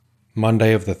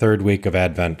Monday of the third week of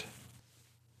Advent.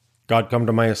 God, come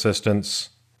to my assistance.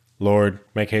 Lord,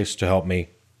 make haste to help me.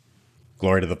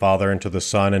 Glory to the Father, and to the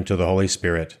Son, and to the Holy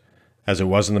Spirit, as it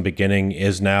was in the beginning,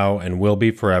 is now, and will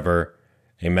be forever.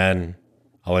 Amen.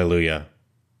 Alleluia.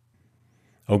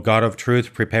 O God of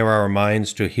truth, prepare our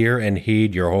minds to hear and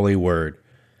heed your holy word.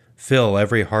 Fill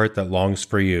every heart that longs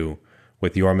for you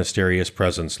with your mysterious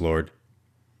presence, Lord.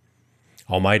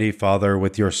 Almighty Father,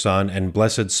 with your Son and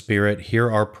blessed Spirit, hear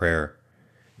our prayer.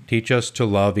 Teach us to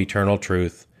love eternal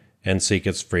truth and seek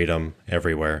its freedom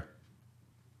everywhere.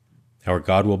 Our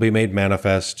God will be made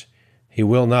manifest. He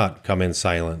will not come in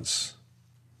silence.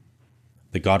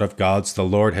 The God of gods, the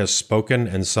Lord, has spoken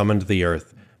and summoned the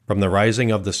earth. From the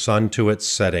rising of the sun to its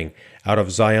setting, out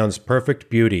of Zion's perfect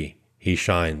beauty, he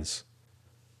shines.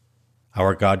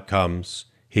 Our God comes.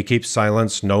 He keeps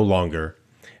silence no longer.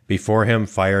 Before him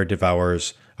fire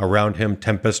devours, around him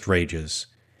tempest rages.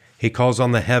 He calls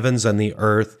on the heavens and the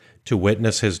earth to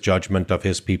witness his judgment of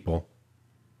his people.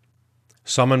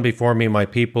 Summon before me my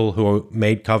people who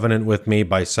made covenant with me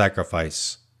by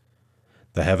sacrifice.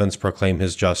 The heavens proclaim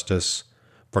his justice,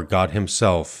 for God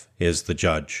himself is the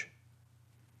judge.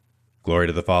 Glory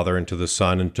to the Father, and to the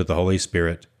Son, and to the Holy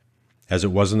Spirit, as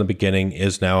it was in the beginning,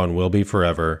 is now, and will be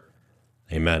forever.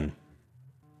 Amen.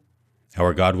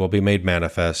 Our God will be made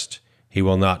manifest. He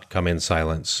will not come in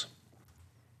silence.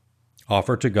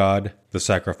 Offer to God the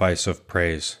sacrifice of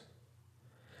praise.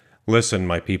 Listen,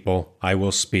 my people, I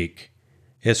will speak.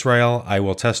 Israel, I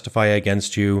will testify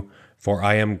against you, for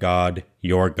I am God,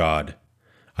 your God.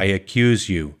 I accuse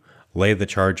you, lay the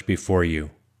charge before you.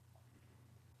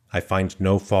 I find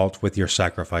no fault with your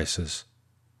sacrifices.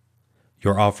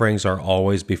 Your offerings are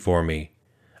always before me.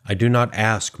 I do not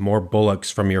ask more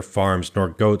bullocks from your farms, nor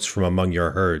goats from among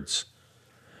your herds.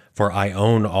 For I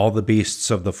own all the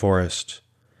beasts of the forest,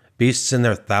 beasts in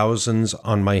their thousands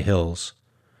on my hills.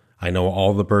 I know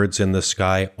all the birds in the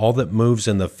sky, all that moves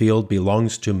in the field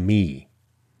belongs to me.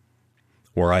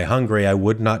 Were I hungry, I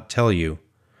would not tell you,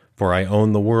 for I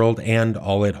own the world and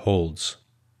all it holds.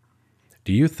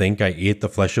 Do you think I eat the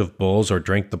flesh of bulls or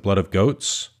drink the blood of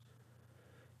goats?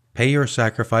 Pay your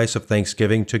sacrifice of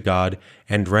thanksgiving to God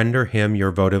and render him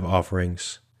your votive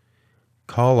offerings.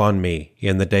 Call on me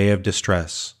in the day of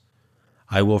distress.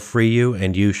 I will free you,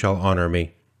 and you shall honor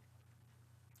me.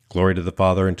 Glory to the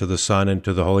Father, and to the Son, and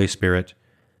to the Holy Spirit,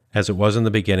 as it was in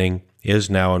the beginning, is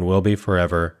now, and will be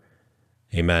forever.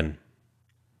 Amen.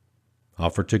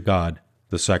 Offer to God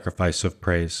the sacrifice of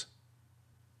praise.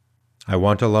 I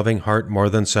want a loving heart more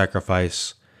than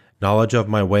sacrifice, knowledge of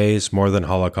my ways more than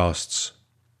holocausts.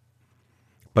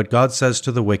 But God says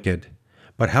to the wicked,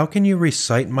 "But how can you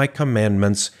recite my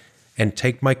commandments and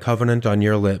take my covenant on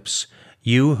your lips,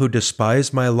 you who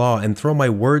despise my law and throw my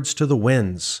words to the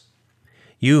winds?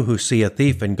 You who see a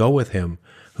thief and go with him,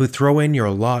 who throw in your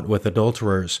lot with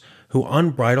adulterers, who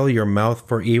unbridle your mouth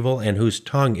for evil and whose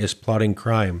tongue is plotting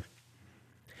crime.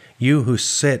 You who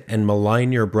sit and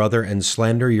malign your brother and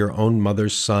slander your own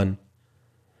mother's son.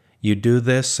 You do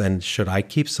this, and should I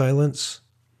keep silence?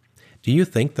 Do you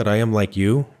think that I am like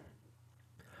you?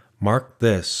 Mark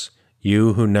this,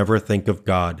 you who never think of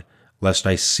God, lest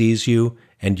I seize you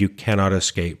and you cannot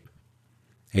escape.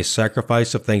 A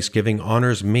sacrifice of thanksgiving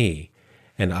honors me,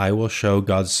 and I will show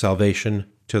God's salvation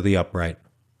to the upright.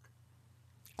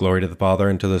 Glory to the Father,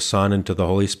 and to the Son, and to the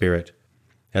Holy Spirit,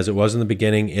 as it was in the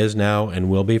beginning, is now, and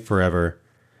will be forever.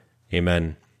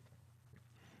 Amen.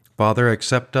 Father,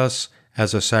 accept us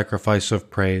as a sacrifice of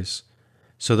praise,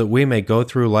 so that we may go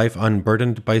through life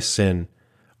unburdened by sin,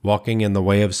 walking in the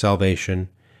way of salvation,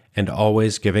 and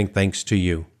always giving thanks to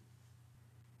you.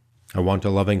 I want a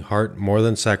loving heart more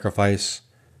than sacrifice,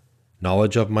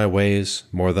 knowledge of my ways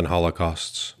more than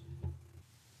holocausts.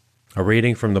 A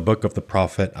reading from the book of the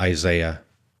prophet Isaiah.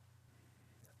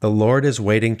 The Lord is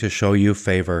waiting to show you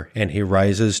favor, and he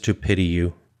rises to pity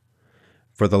you.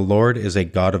 For the Lord is a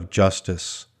God of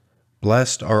justice.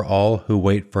 Blessed are all who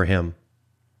wait for him.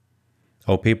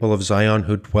 O people of Zion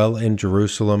who dwell in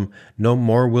Jerusalem, no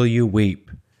more will you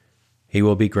weep. He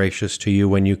will be gracious to you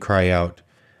when you cry out.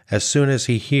 As soon as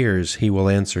he hears, he will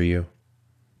answer you.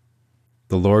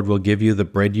 The Lord will give you the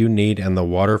bread you need and the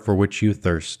water for which you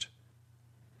thirst.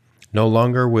 No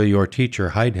longer will your teacher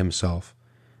hide himself,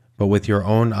 but with your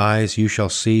own eyes you shall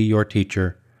see your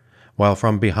teacher, while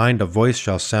from behind a voice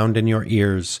shall sound in your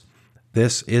ears,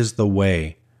 "This is the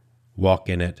way, walk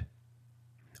in it."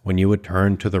 When you would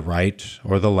turn to the right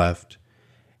or the left,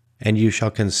 and you shall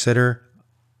consider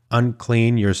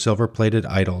unclean your silver-plated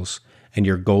idols and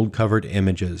your gold-covered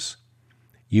images.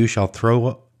 You shall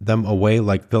throw them away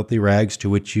like filthy rags, to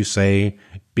which you say,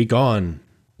 "Begone."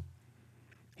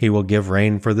 He will give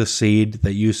rain for the seed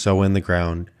that you sow in the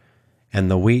ground, and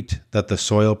the wheat that the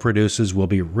soil produces will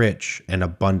be rich and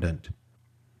abundant.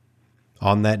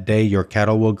 On that day your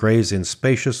cattle will graze in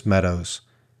spacious meadows.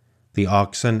 The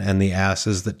oxen and the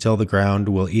asses that till the ground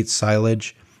will eat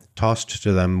silage, tossed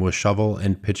to them with shovel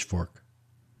and pitchfork.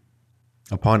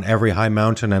 Upon every high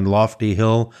mountain and lofty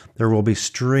hill there will be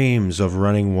streams of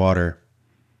running water.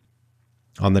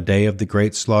 On the day of the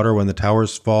great slaughter, when the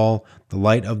towers fall, the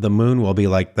light of the moon will be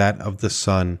like that of the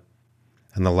sun,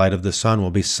 and the light of the sun will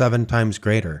be 7 times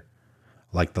greater,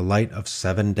 like the light of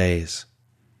 7 days.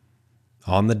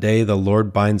 On the day the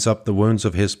Lord binds up the wounds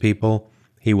of his people,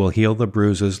 he will heal the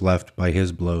bruises left by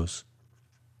his blows.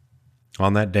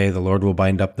 On that day the Lord will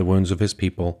bind up the wounds of his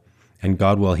people, and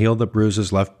God will heal the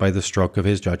bruises left by the stroke of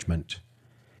his judgment.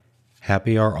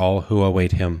 Happy are all who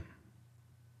await him.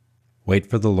 Wait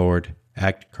for the Lord,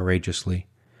 act courageously.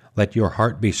 Let your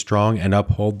heart be strong and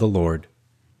uphold the Lord.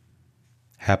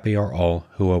 Happy are all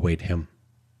who await him.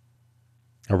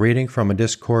 A reading from a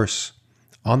discourse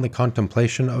on the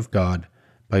Contemplation of God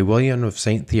by William of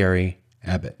St. Thierry,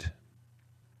 abbot.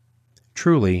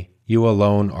 Truly, you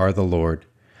alone are the Lord.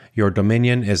 Your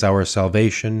dominion is our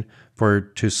salvation, for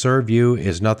to serve you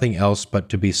is nothing else but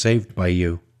to be saved by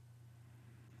you.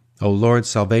 O Lord,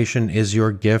 salvation is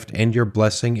your gift, and your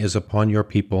blessing is upon your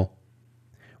people.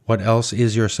 What else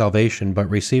is your salvation but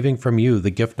receiving from you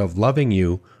the gift of loving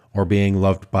you or being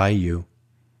loved by you?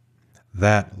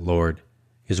 That, Lord,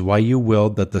 is why you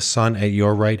willed that the Son at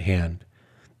your right hand,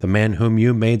 the man whom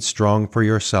you made strong for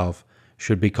yourself,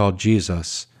 should be called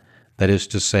Jesus, that is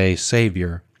to say,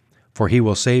 Savior, for he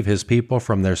will save his people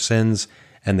from their sins,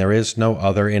 and there is no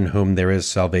other in whom there is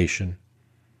salvation.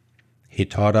 He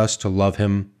taught us to love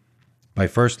him by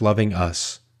first loving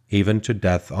us, even to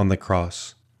death on the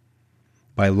cross.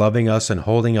 By loving us and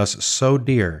holding us so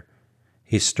dear,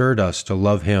 he stirred us to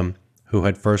love him who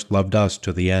had first loved us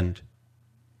to the end.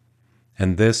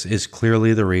 And this is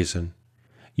clearly the reason.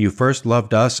 You first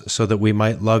loved us so that we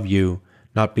might love you,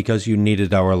 not because you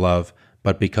needed our love,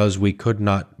 but because we could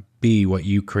not be what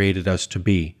you created us to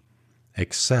be,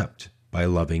 except by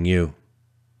loving you.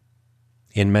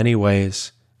 In many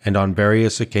ways, and on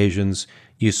various occasions,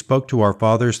 you spoke to our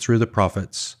fathers through the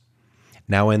prophets.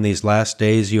 Now in these last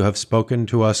days you have spoken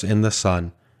to us in the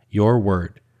Son, your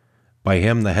word. By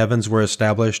him the heavens were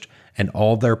established, and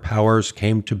all their powers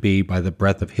came to be by the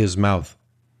breath of his mouth.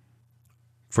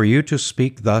 For you to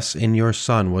speak thus in your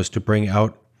Son was to bring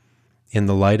out in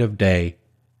the light of day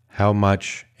how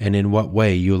much and in what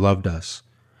way you loved us.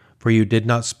 For you did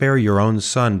not spare your own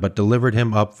Son, but delivered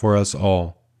him up for us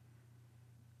all.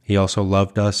 He also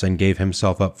loved us and gave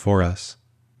himself up for us.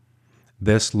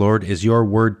 This, Lord, is your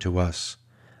word to us.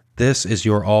 This is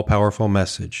your all-powerful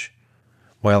message.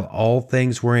 While all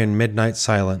things were in midnight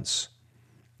silence,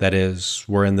 that is,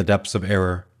 were in the depths of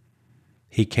error,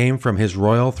 he came from his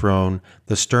royal throne,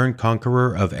 the stern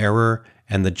conqueror of error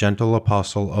and the gentle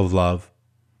apostle of love.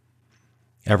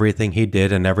 Everything he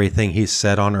did and everything he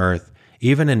said on earth,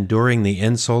 even enduring the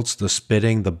insults, the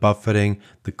spitting, the buffeting,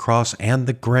 the cross, and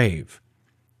the grave,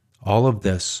 all of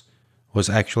this was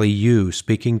actually you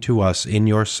speaking to us in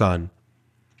your Son,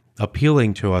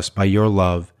 appealing to us by your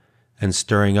love and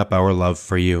stirring up our love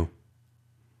for you.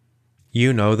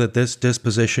 You know that this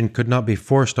disposition could not be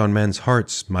forced on men's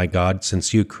hearts, my God,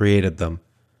 since you created them.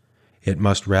 It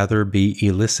must rather be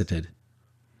elicited.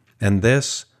 And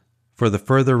this, for the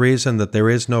further reason that there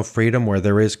is no freedom where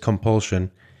there is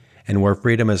compulsion, and where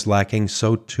freedom is lacking,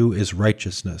 so too is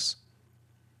righteousness.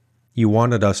 You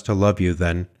wanted us to love you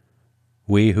then,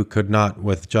 we who could not,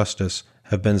 with justice,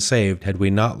 have been saved had we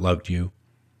not loved you,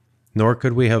 nor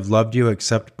could we have loved you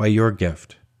except by your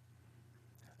gift.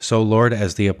 So, Lord,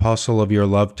 as the apostle of your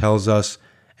love tells us,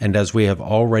 and as we have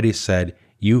already said,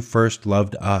 you first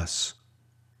loved us.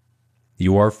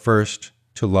 You are first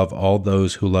to love all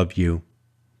those who love you.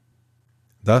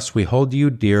 Thus we hold you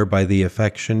dear by the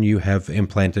affection you have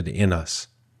implanted in us.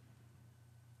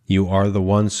 You are the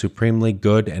one supremely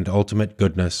good and ultimate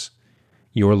goodness.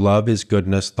 Your love is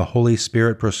goodness, the Holy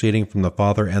Spirit proceeding from the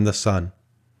Father and the Son.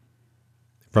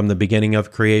 From the beginning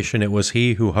of creation it was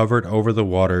he who hovered over the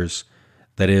waters,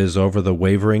 that is, over the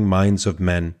wavering minds of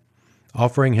men,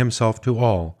 offering himself to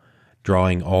all,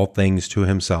 drawing all things to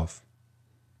himself.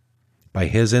 By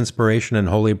his inspiration and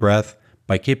holy breath,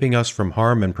 by keeping us from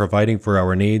harm and providing for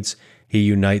our needs, he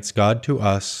unites God to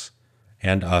us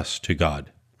and us to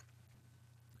God.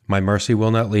 My mercy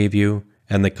will not leave you,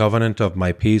 and the covenant of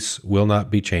my peace will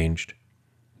not be changed.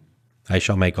 I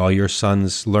shall make all your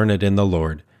sons learned in the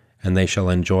Lord, and they shall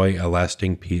enjoy a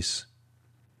lasting peace.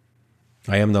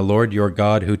 I am the Lord your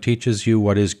God who teaches you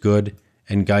what is good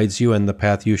and guides you in the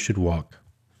path you should walk.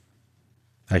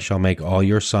 I shall make all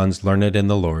your sons learned in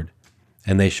the Lord,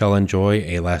 and they shall enjoy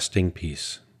a lasting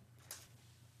peace.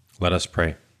 Let us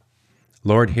pray.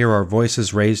 Lord, hear our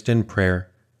voices raised in prayer.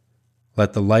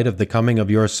 Let the light of the coming of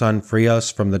your Son free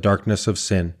us from the darkness of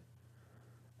sin.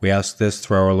 We ask this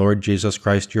through our Lord Jesus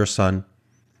Christ, your Son,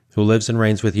 who lives and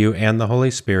reigns with you and the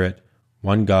Holy Spirit,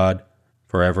 one God,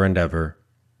 forever and ever.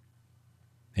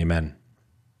 Amen.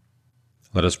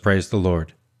 Let us praise the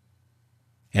Lord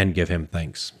and give him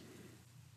thanks.